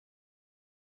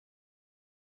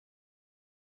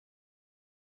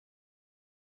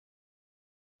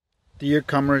Dear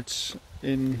comrades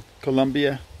in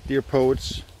Colombia, dear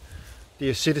poets,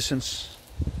 dear citizens,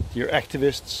 dear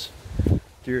activists,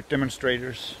 dear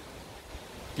demonstrators,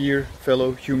 dear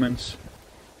fellow humans,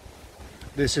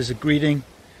 this is a greeting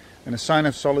and a sign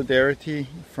of solidarity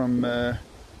from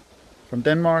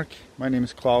Denmark. My name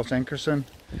is Claus Ankersen.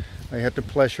 I had the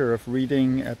pleasure of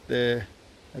reading at the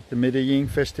Medellin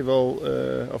Festival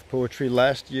of Poetry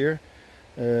last year.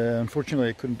 Unfortunately,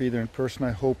 I couldn't be there in person.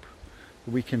 I hope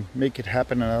we can make it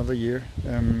happen another year.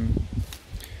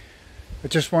 I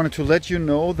just wanted to let you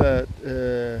know that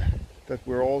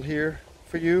we're all here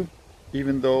for you,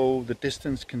 even though the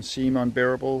distance can seem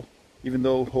unbearable, even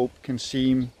though hope can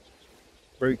seem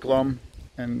very glum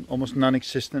and almost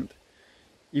non-existent,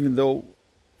 even though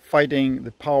fighting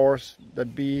the powers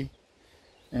that be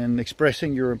and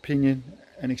expressing your opinion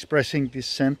and expressing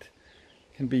dissent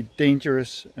can be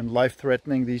dangerous and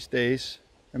life-threatening these days,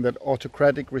 and that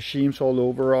autocratic regimes all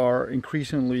over are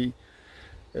increasingly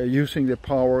using their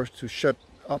powers to shut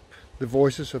up the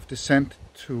voices of dissent,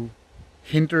 to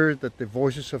hinder that the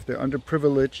voices of the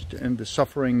underprivileged and the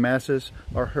suffering masses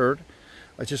are heard.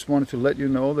 I just wanted to let you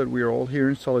know that we are all here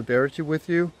in solidarity with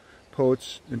you,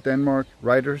 poets in Denmark,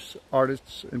 writers,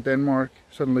 artists in Denmark,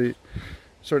 certainly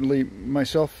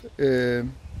myself. You're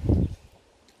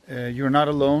not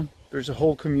alone. There's a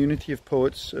whole community of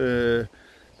poets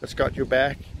that's got your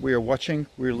back. We are watching,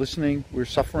 we're listening, we're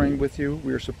suffering with you,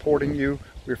 we're supporting you,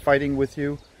 we're fighting with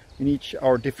you in each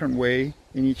our different way,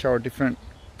 in each our different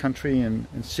country and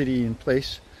city and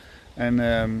place.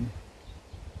 And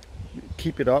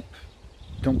keep it up.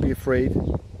 Don't be afraid.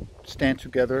 Stand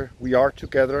together. We are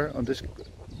together on this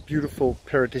beautiful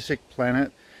paradisic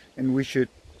planet, and we should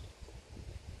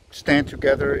stand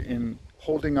together in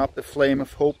holding up the flame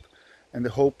of hope and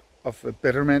the hope of a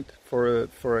betterment for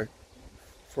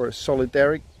a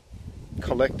solidaric,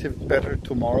 collective, better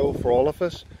tomorrow for all of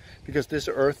us. Because this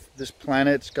earth, this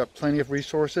planet's got plenty of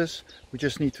resources. We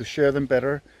just need to share them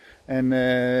better. And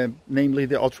namely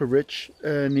the ultra-rich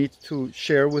need to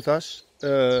share with us.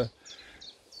 We've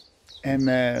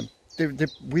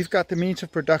got the means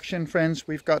of production, friends.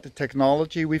 We've got the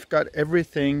technology. We've got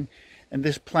everything. And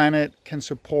this planet can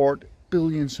support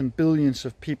billions and billions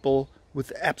of people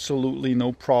with absolutely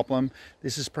no problem.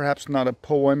 This is perhaps not a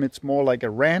poem, it's more like a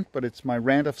rant, but it's my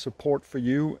rant of support for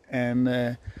you.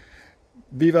 And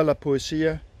viva la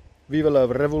poesía, viva la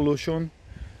revolution,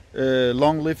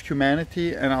 long live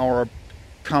humanity and our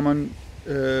common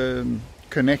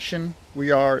connection.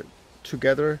 We are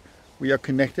together, we are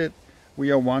connected, we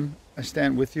are one. I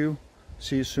stand with you.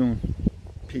 See you soon.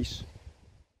 Peace.